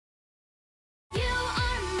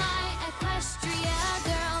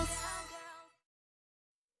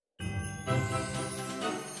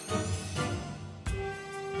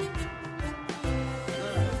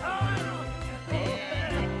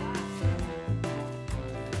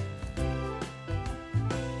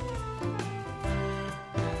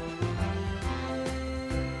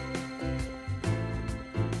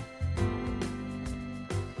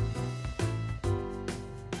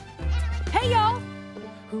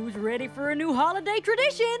Who's ready for a new holiday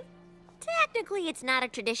tradition? Technically, it's not a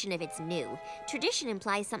tradition if it's new. Tradition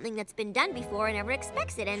implies something that's been done before and never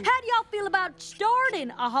expects it, and... How do y'all feel about starting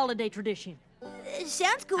a holiday tradition?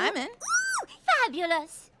 Sounds cool. I'm in. Ooh,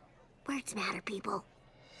 fabulous! Words matter, people.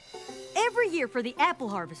 Every year for the Apple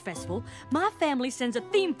Harvest Festival, my family sends a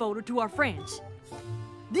theme photo to our friends.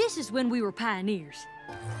 This is when we were pioneers.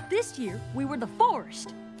 This year, we were the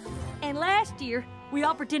forest. And last year, we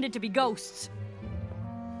all pretended to be ghosts.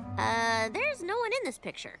 There's no one in this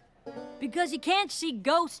picture. Because you can't see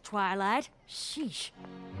ghosts, Twilight. Sheesh.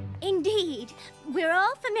 Indeed. We're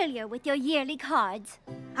all familiar with your yearly cards.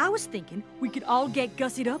 I was thinking we could all get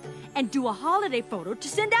gussied up and do a holiday photo to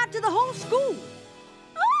send out to the whole school.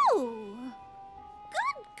 Oh!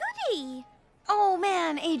 Goody! Oh,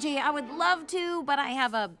 man, AJ, I would love to, but I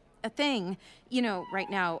have a thing. You know,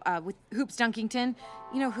 right now, with Hoops Dunkington.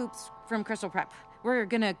 You know Hoops from Crystal Prep. We're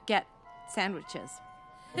gonna get sandwiches.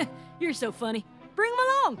 You're so funny. Bring him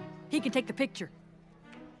along. He can take the picture.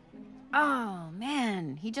 Oh,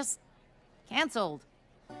 man, he just canceled.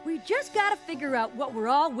 We just gotta figure out what we're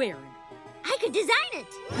all wearing. I could design it!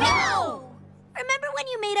 No! Remember when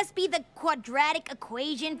you made us be the quadratic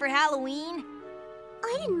equation for Halloween?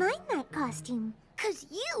 I didn't mind that costume. 'Cause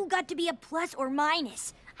you got to be a plus or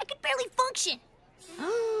minus. I could barely function.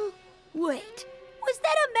 Wait, was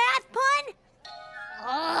that a math pun?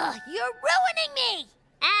 Ugh, you're ruining me!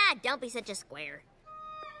 Ah, don't be such a square.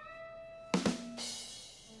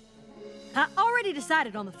 I already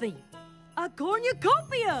decided on the theme. A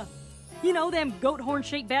cornucopia! You know, them goat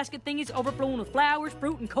horn-shaped basket thingies overflowing with flowers,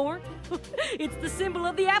 fruit, and corn? It's the symbol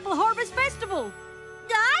of the Apple Harvest Festival.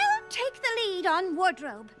 I'll take the lead on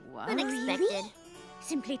wardrobe. What? Unexpected.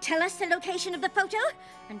 Simply tell us the location of the photo,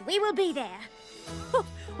 and we will be there.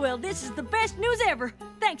 Well, this is the best news ever.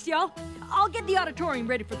 Thanks, y'all. I'll get the auditorium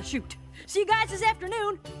ready for the shoot. See you guys this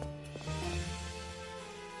afternoon.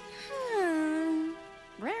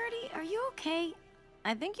 Rarity, are you okay?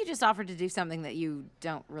 I think you just offered to do something that you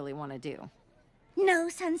don't really want to do. No,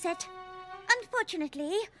 Sunset.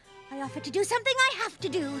 Unfortunately, I offered to do something I have to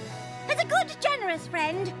do. As a good, generous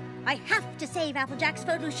friend, I have to save Applejack's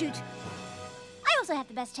photo shoot. I also have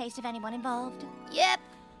the best taste of anyone involved. Yep,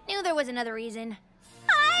 knew there was another reason.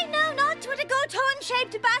 I know not what a goat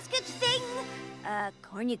horn-shaped basket thing,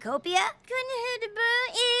 cornucopia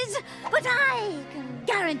is, but I can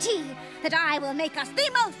guarantee that I will make us the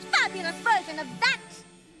most fabulous version of that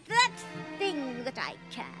thing that I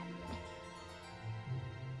can.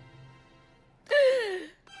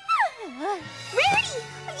 Rarity,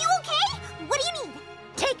 are you okay? What do you need?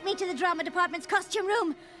 Take me to the drama department's costume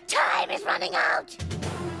room. Time is running out.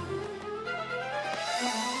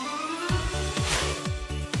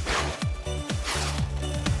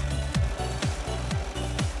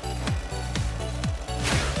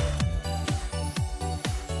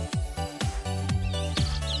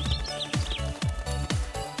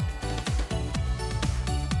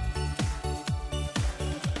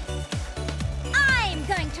 I'm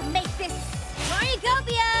going to make this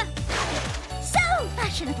cornucopia so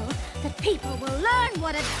fashionable that people will learn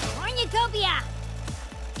what a cornucopia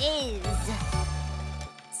is.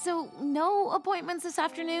 So, no appointments this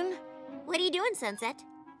afternoon? What are you doing, Sunset?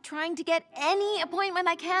 Trying to get any appointment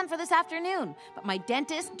I can for this afternoon. But my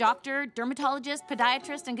dentist, doctor, dermatologist,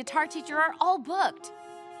 podiatrist, and guitar teacher are all booked.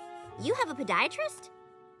 You have a podiatrist?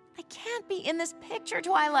 I can't be in this picture,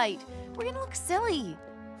 Twilight. We're gonna look silly.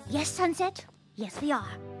 Yes, Sunset. Yes, we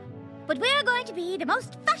are. But we're going to be the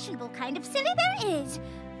most fashionable kind of silly there is.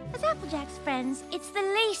 As Applejack's friends, it's the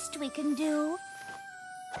least we can do.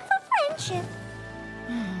 For friendship.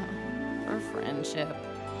 For friendship.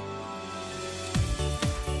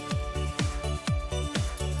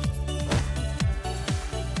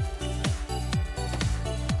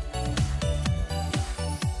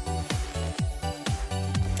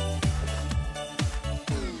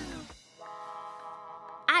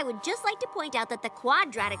 I would just like to point out that the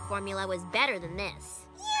quadratic formula was better than this.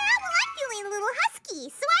 Yeah, well, I'm feeling a little husky,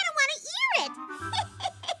 so I don't want to hear it.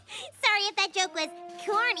 Sorry if that joke was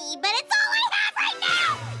corny, but it's all I have right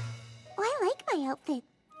now! Oh, I like my outfit.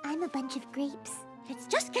 I'm a bunch of grapes. Let's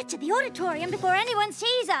just get to the auditorium before anyone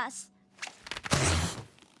sees us.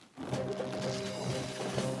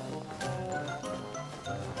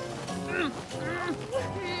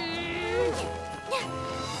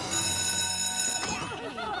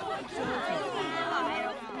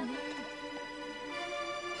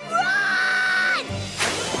 Run!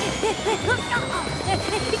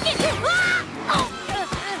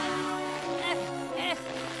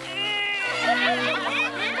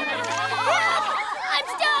 I'm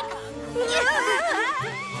stuck!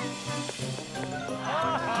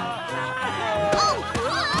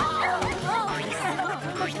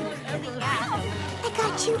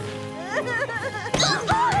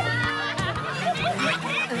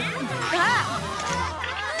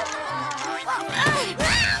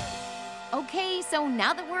 Okay, so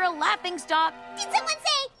now that we're a laughingstock, Did someone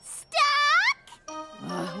say stop?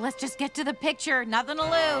 let's just get to the picture. Nothing to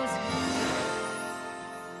lose.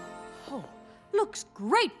 Oh, looks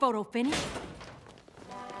great photo finish.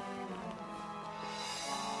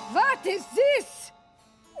 What is this?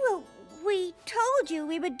 Well, we told you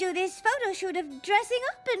we would do this photo shoot of dressing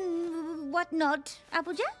up and whatnot,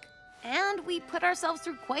 Applejack. And we put ourselves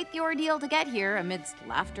through quite the ordeal to get here amidst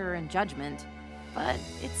laughter and judgment. But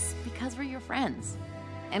it's because we're your friends.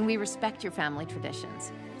 And we respect your family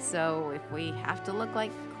traditions. So if we have to look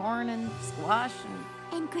like corn and squash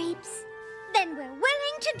And grapes. Then we're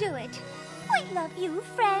willing to do it. We love you,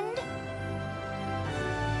 friend.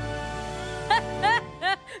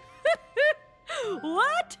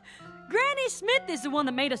 What? Granny Smith is the one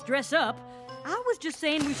that made us dress up. I was just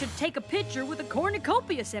saying we should take a picture with a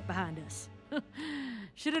cornucopia set behind us.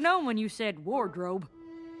 Should have known when you said wardrobe.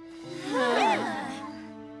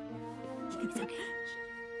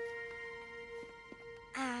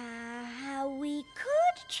 We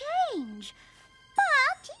could change.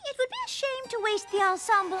 But it would be a shame to waste the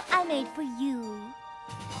ensemble I made for you.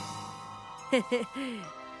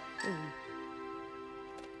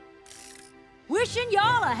 Wishing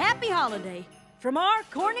y'all a happy holiday. From our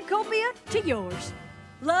cornucopia to yours.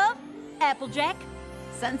 Love, Applejack.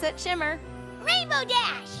 Sunset Shimmer. Rainbow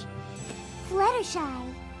Dash!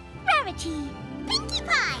 Fluttershy, Rarity, Pinkie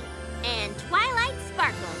Pie! And Twilight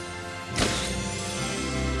Sparkle.